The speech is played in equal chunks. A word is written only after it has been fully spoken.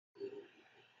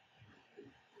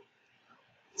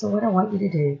So what I want you to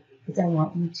do is I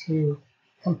want you to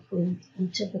complete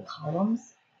each of the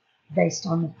columns based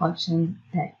on the function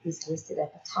that is listed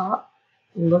at the top,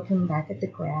 looking back at the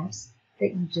graphs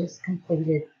that you just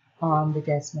completed on the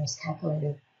Desmos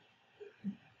calculator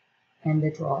and the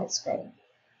draw it screen.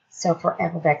 So for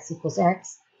f of x equals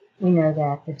x, we know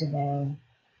that the domain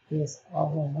is all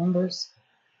whole numbers.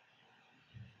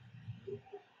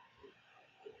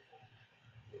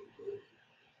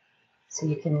 So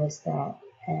you can list that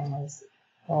as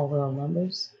all real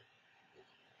numbers,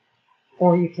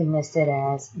 or you can list it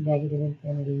as negative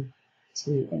infinity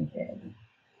to infinity.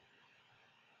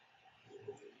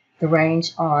 The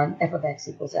range on f of x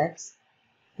equals x,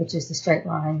 which is the straight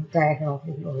line diagonal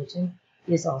through the origin,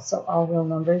 is also all real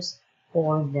numbers,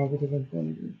 or negative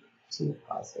infinity to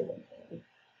positive infinity.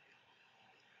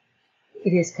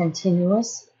 It is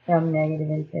continuous from negative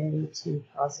infinity to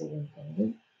positive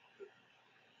infinity.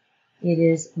 It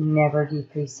is never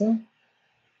decreasing.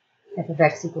 f of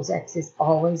x equals x is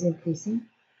always increasing.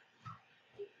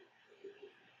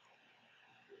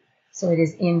 So it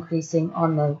is increasing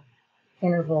on the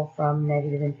interval from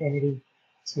negative infinity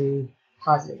to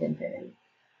positive infinity.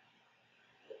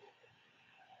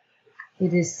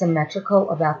 It is symmetrical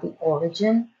about the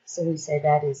origin, so we say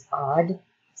that is odd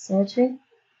symmetry.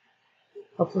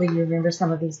 Hopefully you remember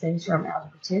some of these things from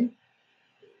Algebra 2.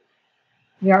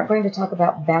 We aren't going to talk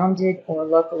about bounded or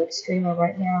local extrema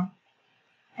right now.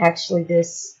 Actually,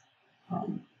 this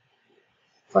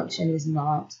function does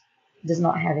not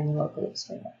have any local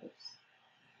extrema.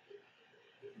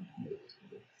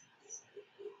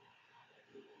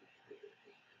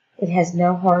 It has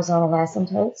no horizontal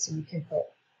asymptotes, so you can put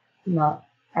not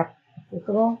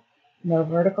applicable, no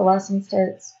vertical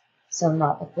asymptotes, so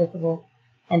not applicable.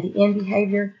 And the end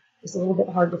behavior is a little bit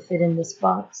hard to fit in this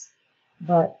box,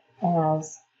 but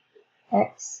as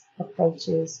x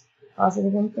approaches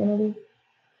positive infinity,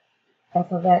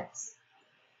 f of x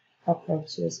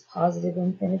approaches positive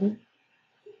infinity.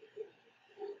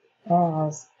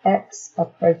 As x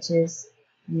approaches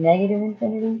negative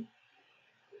infinity,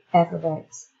 f of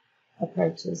x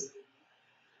approaches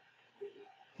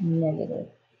negative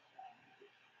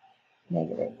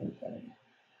infinity.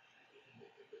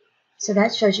 So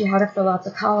that shows you how to fill out the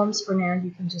columns. For now,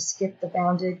 you can just skip the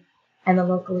bounded and the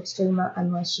local extrema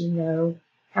unless you know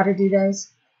how to do those.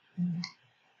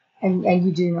 And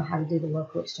you do know how to do the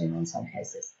local extrema in some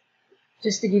cases.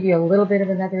 Just to give you a little bit of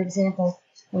another example,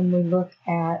 when we look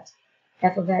at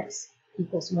f of x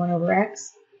equals 1 over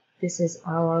x, this is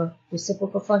our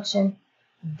reciprocal function.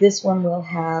 This one will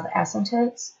have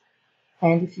asymptotes.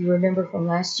 And if you remember from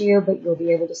last year, but you'll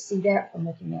be able to see that from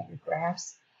looking at your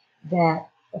graphs, that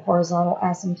the horizontal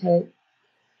asymptote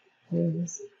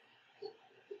is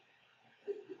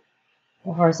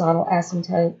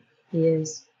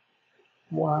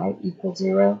y equals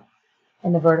 0,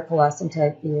 and the vertical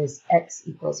asymptote is x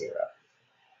equals 0.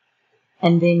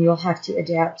 And then you'll have to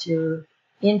adapt your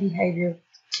end behavior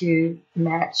to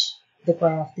match the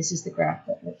graph. This is the graph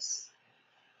that looks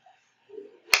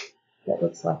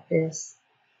like this.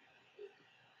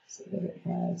 So that it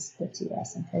has the two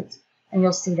asymptotes. And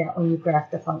you'll see that when you graph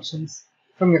the functions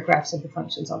from your graphs of the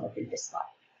functions on the previous slide.